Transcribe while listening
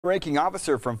Ranking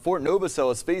officer from Fort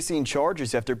Novosel is facing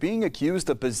charges after being accused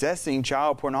of possessing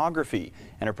child pornography.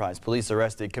 Enterprise Police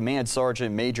arrested Command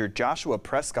Sergeant Major Joshua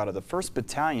Prescott of the 1st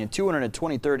Battalion,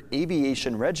 223rd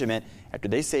Aviation Regiment after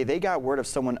they say they got word of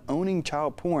someone owning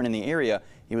child porn in the area.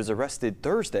 He was arrested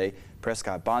Thursday.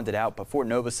 Prescott bonded out, but Fort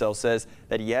Novosel says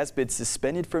that he has been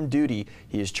suspended from duty.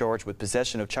 He is charged with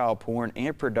possession of child porn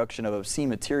and production of obscene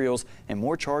materials, and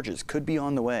more charges could be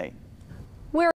on the way.